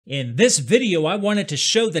In this video, I wanted to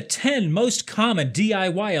show the 10 most common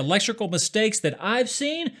DIY electrical mistakes that I've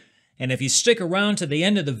seen, and if you stick around to the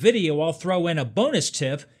end of the video, I'll throw in a bonus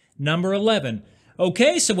tip, number 11.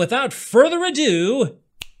 Okay, so without further ado,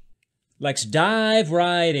 let's dive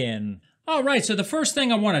right in. Alright, so the first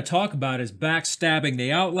thing I want to talk about is backstabbing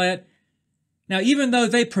the outlet. Now, even though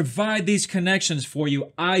they provide these connections for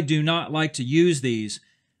you, I do not like to use these.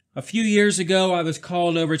 A few years ago, I was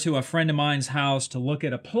called over to a friend of mine's house to look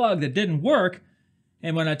at a plug that didn't work,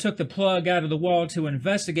 and when I took the plug out of the wall to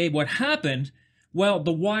investigate what happened, well,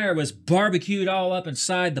 the wire was barbecued all up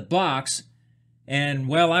inside the box, and,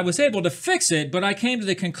 well, I was able to fix it, but I came to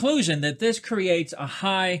the conclusion that this creates a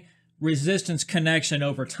high resistance connection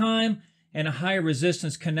over time, and a high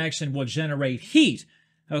resistance connection will generate heat.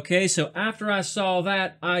 Okay, so after I saw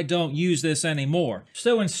that, I don't use this anymore.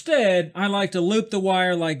 So instead, I like to loop the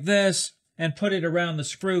wire like this and put it around the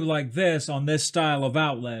screw like this on this style of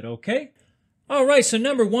outlet, okay? Alright, so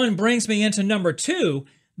number 1 brings me into number 2.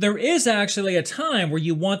 There is actually a time where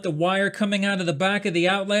you want the wire coming out of the back of the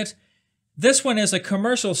outlet. This one is a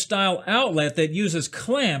commercial style outlet that uses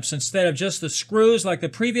clamps instead of just the screws like the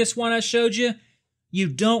previous one I showed you. You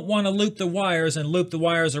don't want to loop the wires and loop the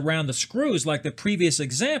wires around the screws like the previous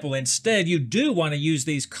example. Instead, you do want to use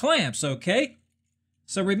these clamps, okay?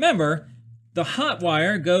 So remember, the hot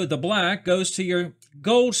wire, the black, goes to your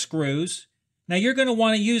gold screws. Now you're going to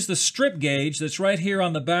want to use the strip gauge that's right here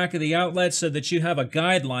on the back of the outlet so that you have a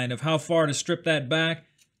guideline of how far to strip that back.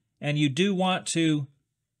 And you do want to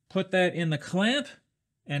put that in the clamp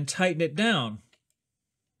and tighten it down.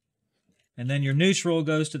 And then your neutral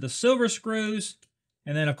goes to the silver screws.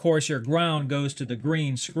 And then, of course, your ground goes to the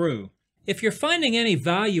green screw. If you're finding any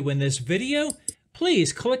value in this video,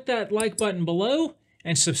 please click that like button below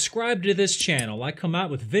and subscribe to this channel. I come out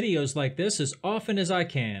with videos like this as often as I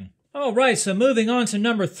can. Alright, so moving on to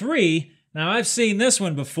number 3. Now, I've seen this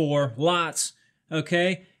one before, lots,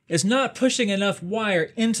 okay? Is not pushing enough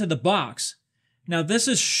wire into the box. Now, this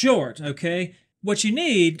is short, okay? What you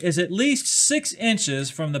need is at least 6 inches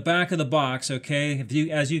from the back of the box, okay?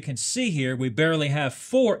 As you can see here, we barely have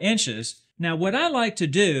 4 inches. Now, what I like to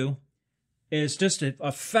do is just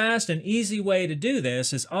a fast and easy way to do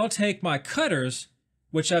this is I'll take my cutters,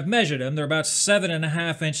 which I've measured them, they're about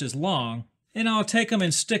 7.5 inches long, and I'll take them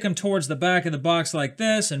and stick them towards the back of the box like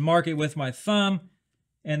this and mark it with my thumb,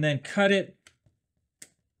 and then cut it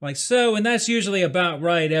like so, and that's usually about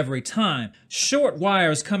right every time. Short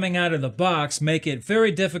wires coming out of the box make it very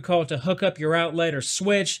difficult to hook up your outlet or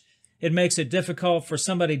switch. It makes it difficult for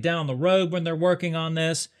somebody down the road when they're working on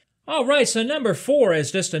this. Alright, so number 4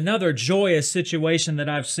 is just another joyous situation that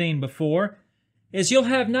I've seen before, is you'll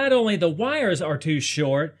have not only the wires are too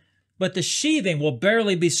short, but the sheathing will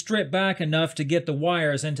barely be stripped back enough to get the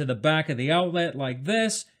wires into the back of the outlet like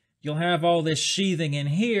this. You'll have all this sheathing in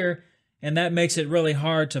here, and that makes it really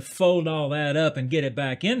hard to fold all that up and get it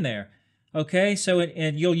back in there. Okay, so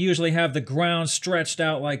and you'll usually have the ground stretched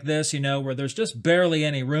out like this, you know, where there's just barely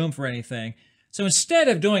any room for anything. So instead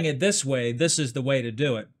of doing it this way, this is the way to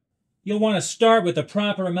do it. You'll want to start with the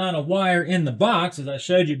proper amount of wire in the box, as I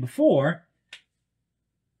showed you before,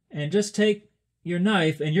 and just take your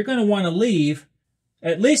knife, and you're going to want to leave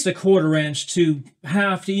at least 1/4 inch to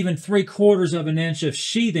half to even 3/4 of an inch of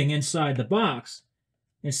sheathing inside the box,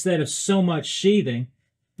 instead of so much sheathing,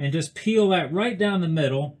 and just peel that right down the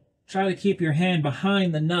middle. Try to keep your hand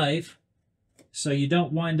behind the knife so you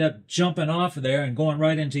don't wind up jumping off of there and going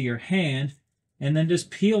right into your hand. And then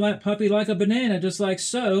just peel that puppy like a banana, just like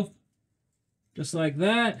so. Just like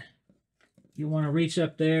that. You want to reach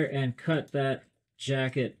up there and cut that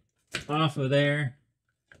jacket off of there.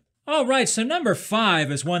 Alright, so number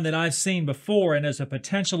 5 is one that I've seen before and is a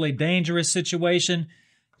potentially dangerous situation.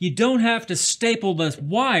 You don't have to staple the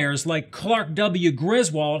wires like Clark W.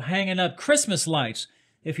 Griswold hanging up Christmas lights.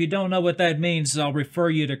 If you don't know what that means, I'll refer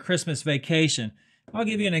you to Christmas Vacation. I'll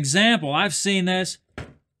give you an example. I've seen this.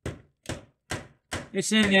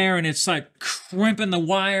 It's in there and it's like crimping the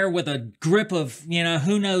wire with a grip of, you know,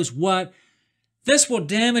 who knows what. This will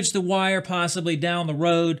damage the wire possibly down the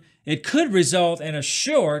road. It could result in a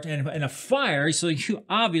short and a fire, so you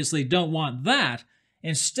obviously don't want that.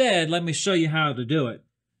 Instead, let me show you how to do it.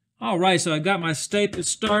 Alright, so I got my staple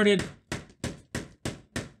started.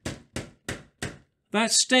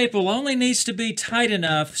 That staple only needs to be tight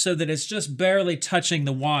enough so that it's just barely touching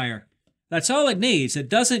the wire. That's all it needs. It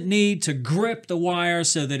doesn't need to grip the wire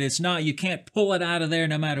so that you can't pull it out of there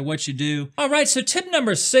no matter what you do. Alright, so tip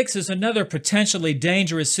number 6 is another potentially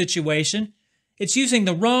dangerous situation. It's using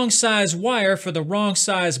the wrong size wire for the wrong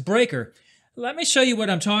size breaker. Let me show you what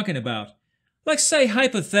I'm talking about. Let's say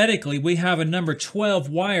hypothetically we have a number 12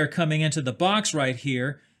 wire coming into the box right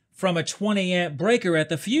here from a 20 amp breaker at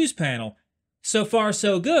the fuse panel. So far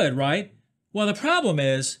so good, right? Well, the problem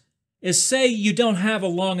is say you don't have a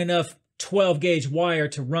long enough 12 gauge wire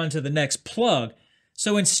to run to the next plug.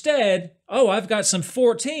 So instead, oh, I've got some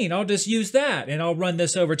 14, I'll just use that and I'll run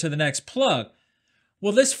this over to the next plug.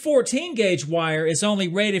 Well, this 14 gauge wire is only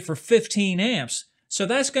rated for 15 amps. So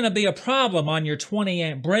that's going to be a problem on your 20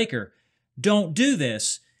 amp breaker. Don't do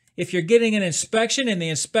this. If you're getting an inspection and the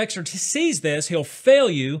inspector sees this, he'll fail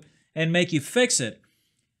you and make you fix it.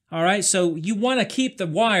 All right, so you want to keep the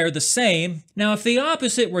wire the same. Now, if the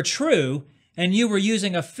opposite were true and you were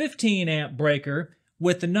using a 15 amp breaker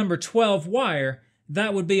with the number 12 wire,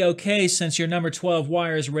 that would be okay since your number 12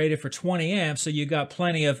 wire is rated for 20 amps, so you got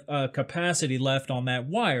plenty of capacity left on that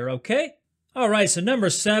wire, okay? All right, so number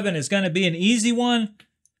 7 is going to be an easy one.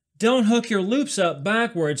 Don't hook your loops up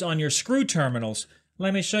backwards on your screw terminals.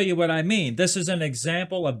 Let me show you what I mean. This is an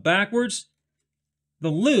example of backwards. The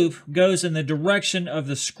loop goes in the direction of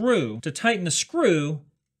the screw. To tighten the screw,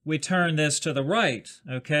 we turn this to the right,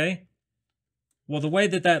 okay? Well, the way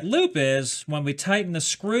that loop is, when we tighten the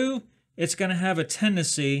screw, it's going to have a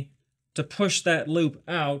tendency to push that loop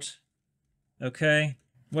out, okay?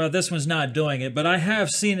 Well, this one's not doing it, but I have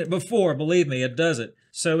seen it before. Believe me, it does it.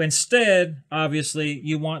 So instead, obviously,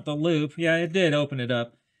 you want the loop. Yeah, it did open it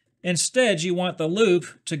up. Instead, you want the loop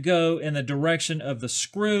to go in the direction of the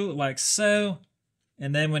screw, like so.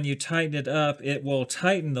 And then when you tighten it up, it will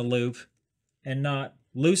tighten the loop and not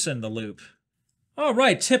loosen the loop. All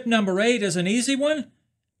right, tip number 8 is an easy one.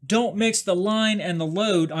 Don't mix the line and the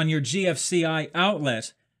load on your GFCI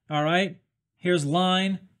outlet. All right, here's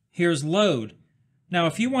line, here's load. Now,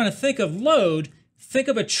 if you want to think of load, think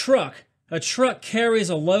of a truck. A truck carries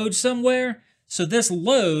a load somewhere, so this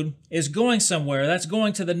load is going somewhere. That's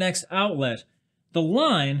going to the next outlet. The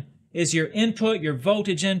line is your input, your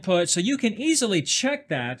voltage input, so you can easily check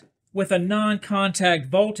that with a non-contact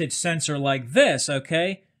voltage sensor like this,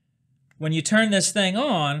 okay? When you turn this thing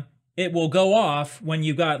on, it will go off when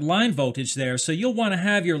you got line voltage there, so you'll want to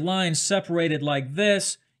have your lines separated like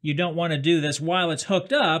this. You don't want to do this while it's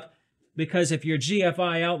hooked up, because if your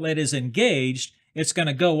GFI outlet is engaged, it's going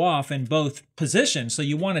to go off in both positions. So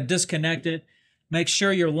you want to disconnect it, make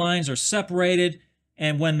sure your lines are separated,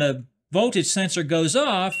 and when the voltage sensor goes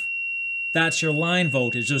off, that's your line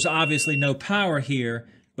voltage. There's obviously no power here,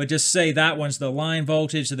 but just say that one's the line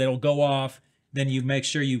voltage, so that'll go off. Then you make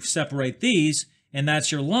sure you separate these, and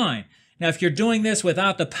that's your line. Now, if you're doing this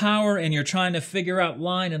without the power and you're trying to figure out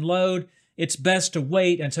line and load, it's best to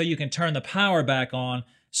wait until you can turn the power back on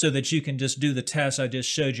so that you can just do the test I just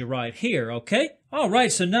showed you right here, okay? All right,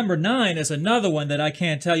 so number 9 is another one that I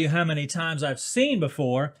can't tell you how many times I've seen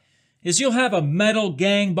before, is you'll have a metal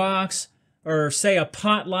gang box, or say a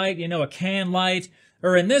pot light, you know, a can light,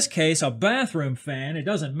 or in this case, a bathroom fan. It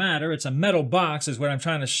doesn't matter, it's a metal box is what I'm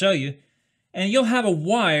trying to show you. And you'll have a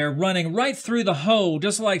wire running right through the hole,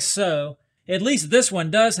 just like so. At least this one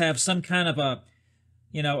does have some kind of a,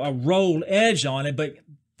 you know, a rolled edge on it, but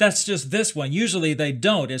that's just this one. Usually they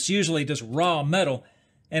don't. It's usually just raw metal.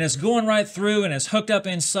 And it's going right through and it's hooked up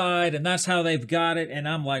inside, and that's how they've got it. And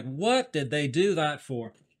I'm like, what did they do that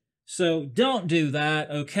for? So don't do that,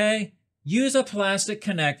 okay? Use a plastic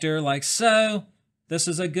connector like so. This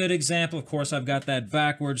is a good example. Of course, I've got that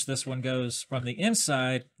backwards. This one goes from the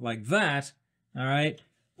inside like that, all right?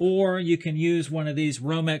 Or you can use one of these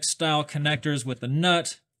Romex style connectors with the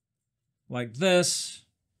nut like this,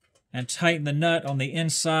 and tighten the nut on the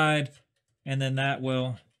inside, and then that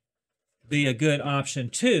will be a good option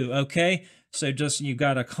too, okay? So just, you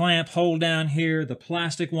got a clamp hold down here. The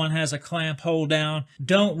plastic one has a clamp hold down.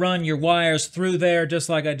 Don't run your wires through there just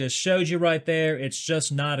like I just showed you right there. It's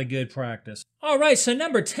just not a good practice. All right, so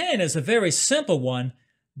number 10 is a very simple one.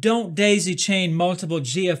 Don't daisy chain multiple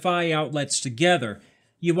GFI outlets together.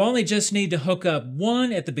 You only just need to hook up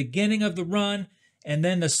one at the beginning of the run, and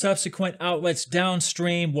then the subsequent outlets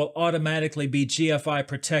downstream will automatically be GFI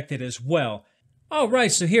protected as well. All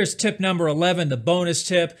right, so here's tip number 11, the bonus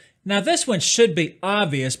tip. Now this one should be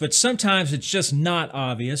obvious, but sometimes it's just not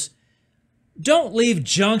obvious. Don't leave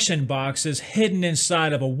junction boxes hidden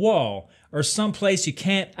inside of a wall or someplace you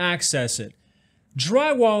can't access it.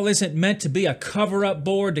 Drywall isn't meant to be a cover-up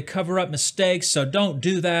board to cover up mistakes, so don't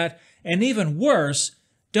do that. And even worse,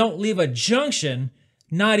 don't leave a junction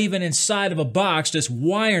not even inside of a box, just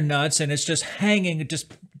wire nuts, and it's just hanging,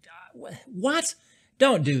 what?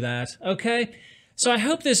 Don't do that, okay? So I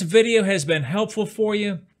hope this video has been helpful for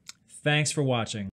you. Thanks for watching.